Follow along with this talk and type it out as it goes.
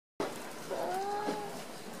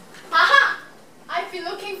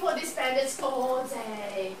bandits all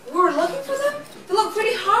day. We were looking for them? They look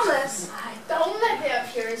pretty harmless. Don't let their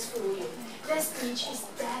appearance fool you. Their speech is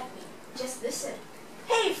deadly. Just listen.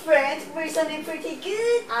 Hey friend, we're something pretty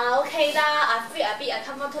good. Okay lah, I feel a bit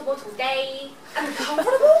uncomfortable today.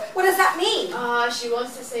 Uncomfortable? What does that mean? She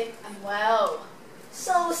wants to say, I'm well.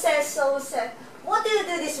 So sad, so sad. What do you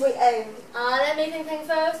do this weekend? Let me think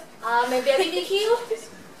first. Maybe a BBQ?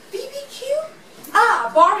 BBQ?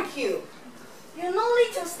 Ah, barbecue. You no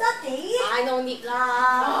need to study. I don't need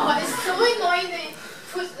lah. It's so annoying they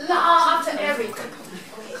put la after everything.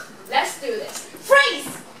 Okay, let's do this. Freeze!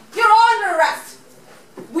 You're under arrest.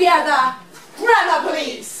 We are the grammar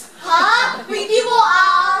police. Huh? We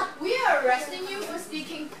are arresting you for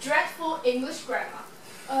speaking dreadful English grammar.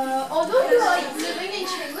 Although you are living in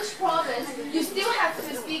Chinglish province, you still have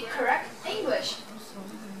to speak correct English.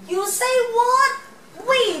 You say what?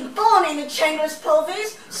 We born in the Chinglish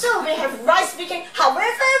province, so we have right speaking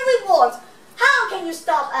however we want. How can you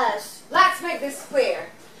stop us? Let's make this clear.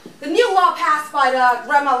 The new law passed by the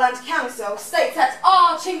Grammar Land Council states that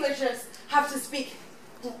all Chinglishers have to speak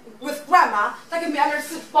with grammar that can be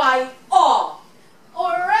understood by all.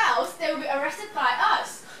 Or else they will be arrested by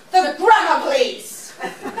us. The grammar police! Now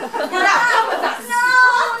come with us! No!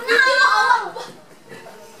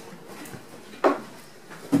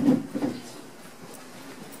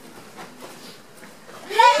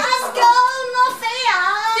 Let us go, no fair!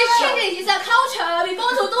 This Chinglish is a culture. We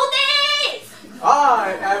want to do this. I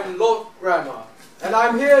am Lord Grammar, and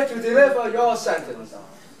I'm here to deliver your sentence.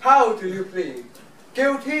 How do you plead?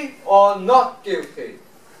 Guilty or not guilty?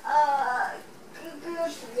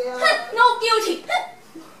 No guilty.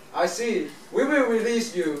 I see. We will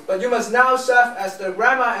release you, but you must now serve as the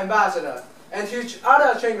grammar ambassador and teach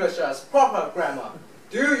other Chinglishers proper grammar.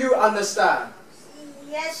 Do you understand?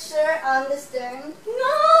 Yes, sir, understand.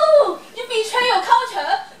 No! You betray your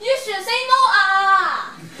culture. You should say no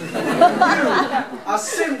You are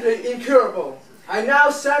simply incurable. I now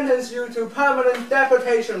sentence you to permanent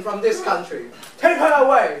deportation from this country. Take her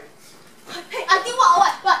away. Hey, I think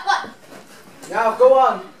what? Now go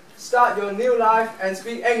on. Start your new life and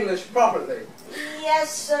speak English properly.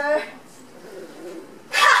 Yes, sir.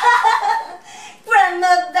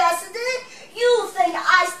 Grammar ambassador, you think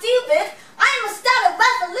I'm stupid? I must start a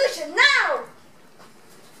revolution now!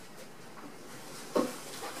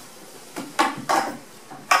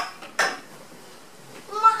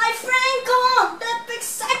 My friend gone! That big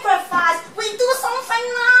sacrifice! We do something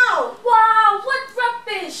now! Wow, what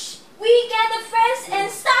rubbish! We gather friends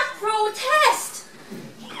and start protest.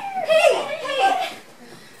 Hey!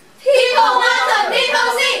 People matter, people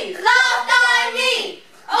see. Love die me.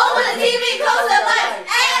 Open the TV, close the lights,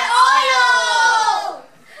 and oil.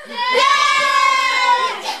 Yay!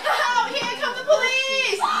 Here come the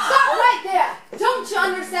police! Stop right there! Don't you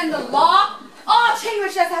understand the law? All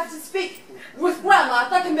Chinglishers have to speak with grammar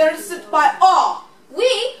that can be understood by all.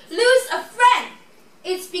 We lose a friend.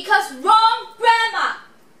 It's because wrong grammar.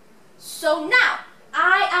 So now,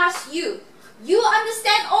 I ask you, you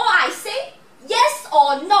understand all I say? Yes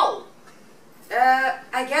or no?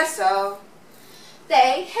 I guess so.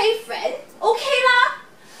 Then, hey friend, okay lah.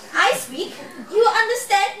 I speak, you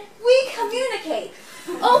understand, we communicate.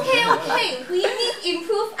 Okay, we need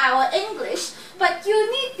improve our English, but you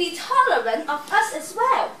need be tolerant of us as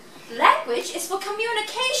well. Language is for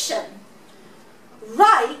communication.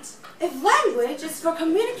 Right? If language is for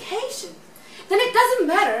communication, then it doesn't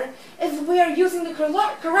matter if we are using the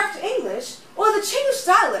correct English or the Chinglish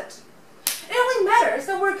dialect. It only matters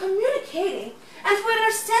that we're communicating and we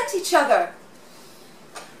understand each other.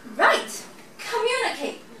 Right,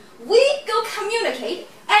 communicate. We go communicate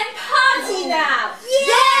and party now.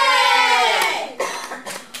 Yeah!